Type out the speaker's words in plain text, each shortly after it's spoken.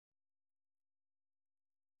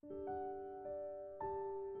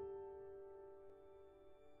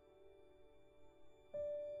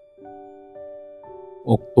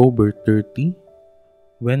October 30,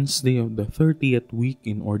 Wednesday of the 30th week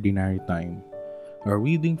in Ordinary Time. A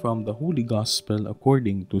reading from the Holy Gospel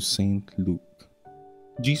according to St. Luke.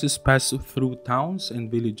 Jesus passed through towns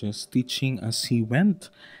and villages, teaching as he went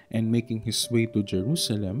and making his way to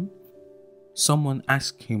Jerusalem. Someone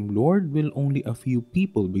asked him, "Lord, will only a few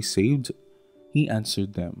people be saved?" He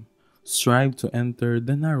answered them, "Strive to enter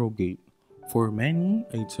the narrow gate, for many,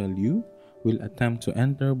 I tell you, will attempt to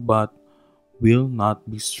enter but will not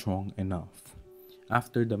be strong enough.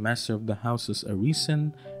 After the master of the house has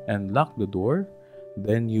arisen and locked the door,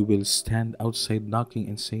 then you will stand outside knocking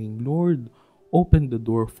and saying, 'Lord, open the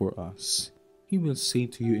door for us.' He will say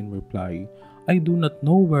to you in reply, 'I do not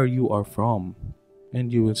know where you are from.'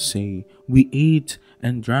 And you will say, 'We ate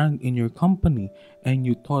and drank in your company, and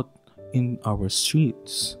you taught in our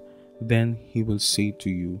streets.' Then he will say to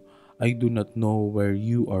you, 'I do not know where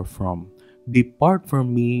you are from. Depart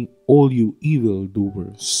from me, all you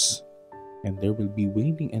evildoers.' And there will be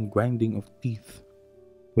wailing and grinding of teeth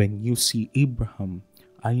when you see Abraham,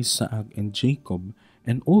 Isaac, and Jacob,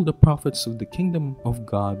 and all the prophets of the kingdom of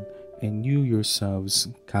God, and you yourselves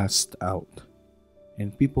cast out.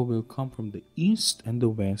 And people will come from the east and the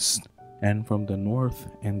west, and from the north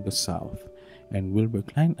and the south, and will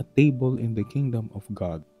recline at table in the kingdom of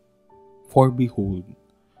God. For behold,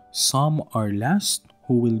 some are last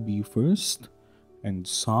who will be first, and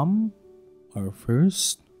some are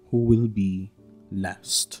first who will be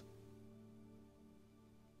last."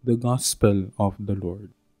 The Gospel of the Lord.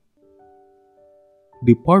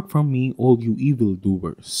 Depart from me, all you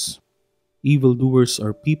evildoers. Evildoers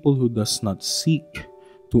are people who does not seek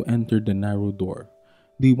to enter the narrow door.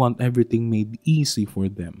 They want everything made easy for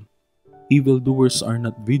them. Evildoers are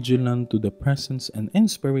not vigilant to the presence and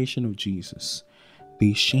inspiration of Jesus.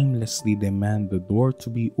 They shamelessly demand the door to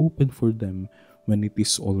be opened for them when it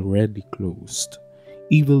is already closed.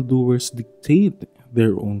 Evildoers dictate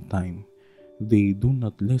their own time. They do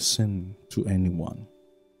not listen to anyone.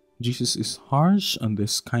 Jesus is harsh on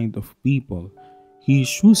this kind of people. He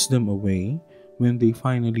shoos them away when they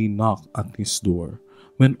finally knock at his door.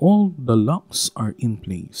 When all the locks are in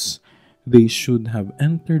place, they should have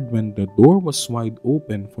entered when the door was wide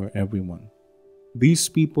open for everyone. These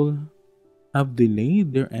people have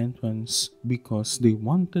delayed their entrance because they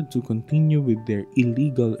wanted to continue with their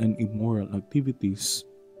illegal and immoral activities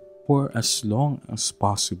for as long as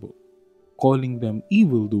possible. Calling them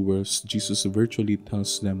evildoers, Jesus virtually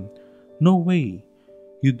tells them, "No way,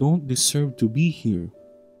 you don't deserve to be here.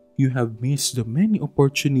 You have missed the many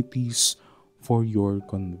opportunities for your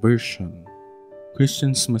conversion."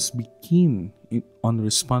 Christians must be keen on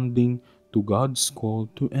responding to God's call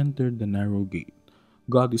to enter the narrow gate.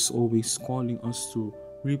 God is always calling us to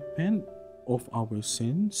repent of our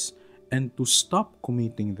sins and to stop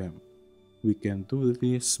committing them. We can do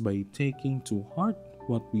this by taking to heart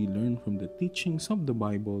what we learn from the teachings of the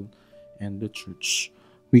Bible and the church.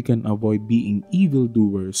 We can avoid being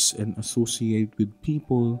evildoers and associate with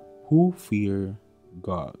people who fear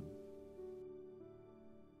God.